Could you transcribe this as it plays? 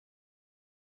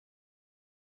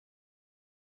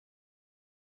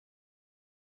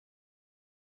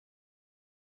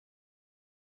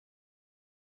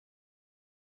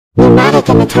Cinematic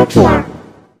in Tokyo.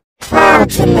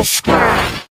 Clouds in the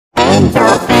sky. Angel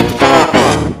and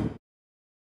Batman.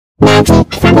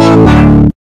 Magic from the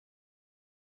unknown.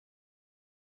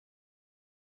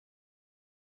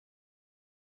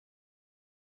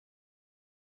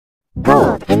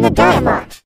 Gold in the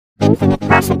dynamite. Infinite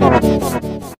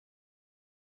possibilities.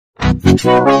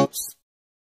 Adventure waits.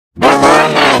 The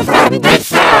one from the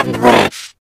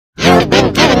sandwich. You've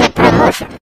been given a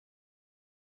promotion.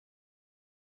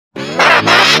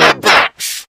 Mama in a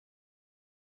box.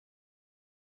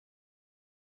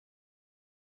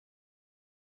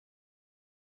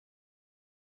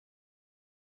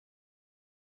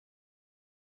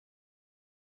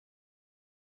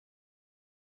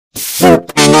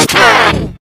 Soup in a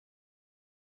can.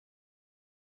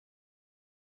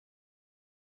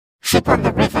 Ship on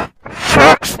the river.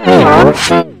 Sharks in the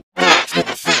ocean. Rats in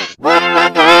the sea. Water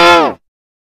on the hole.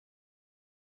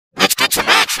 Let's get some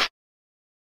action.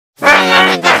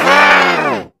 Fire in the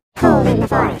hole. Cold in the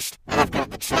forest. I've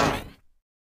got the sign.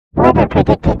 Weather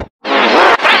predicted.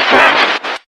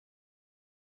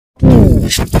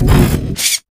 News of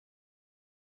demands.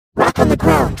 Rock on the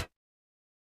ground.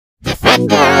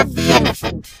 Defender of the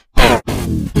innocent.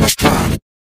 Airplane in the sky.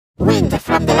 Wind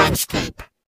from the landscape.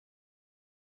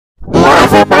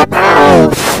 Love in my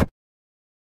mouth.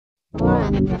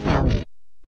 Warm in the valley.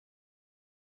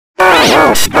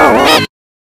 Fire's going.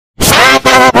 Side of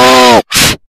the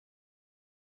beach.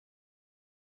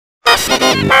 Acid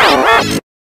in my life.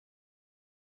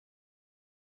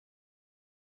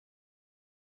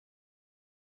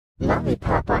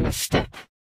 Lollipop on a stick.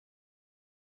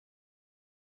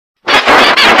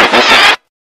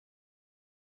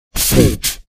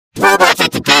 Siege. Robots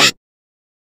at the gate.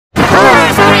 The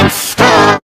horrors are in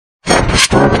store.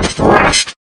 Thunderstorm in the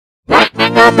forest.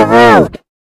 Lightning on the road.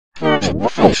 Bird in the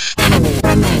fish. Enemy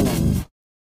remaining.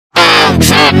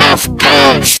 Arms are enough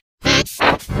guns.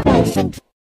 Patient.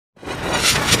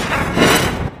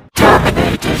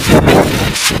 Dominating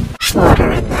humiliation.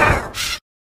 Slaughter in the house.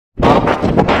 Mama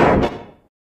in the bed.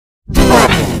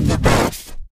 Blood in the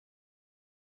bath.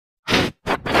 Eat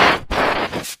the black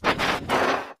paradise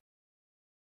banana.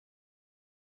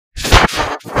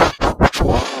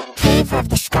 Cave of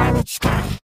the scarlet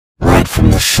sky. Light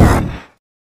from the sun.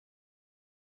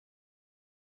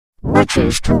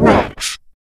 Witches to wax.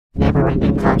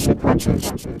 Never-ending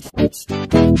consequences. It's too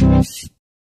dangerous.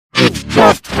 It's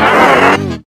just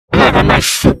fun. Blood on my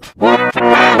suit. Water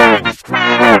forever.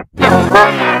 Destroyer. No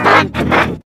warrior on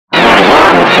command.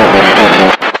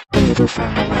 Evil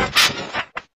from the wax.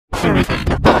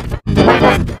 Everything above. The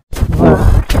land. The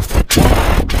world of the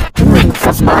dead. Drink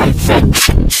of my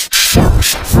vengeance.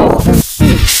 Shows for the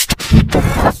feast.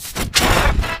 Beneath the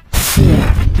jam.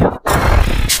 Fear in your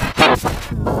eyes.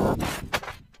 Every moment.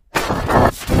 Cut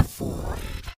off the void.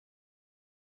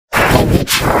 I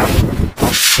return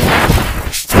the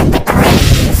shadows from the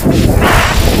grave we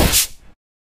rise.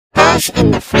 As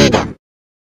in the freedom.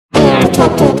 Air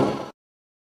detected.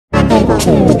 Unable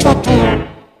to detect air.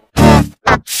 Earth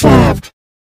observed.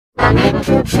 Unable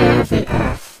to observe the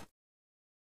earth.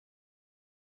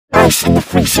 Ice in the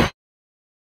freezer.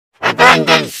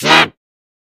 Abandoned ship.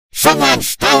 Someone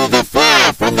stole the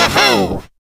fire from the hole.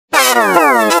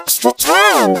 Battle! Extra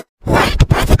time! Light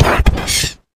by the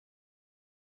darkness.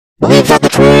 Leaves on the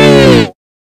tree!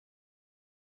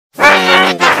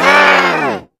 Fire in the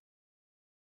hole!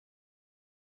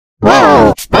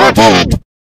 Whoa! Spotted!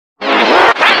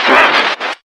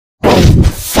 In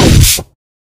the face!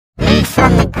 Leaf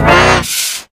from the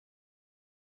grass!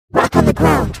 Rock on the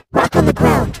ground! Rock on the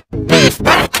ground! Beef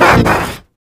by combo!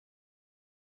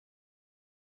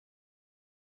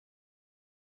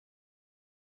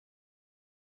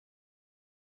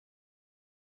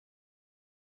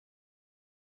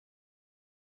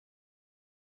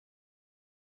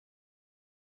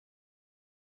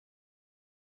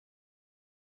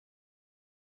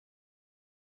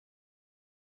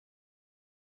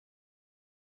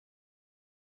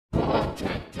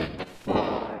 Protected.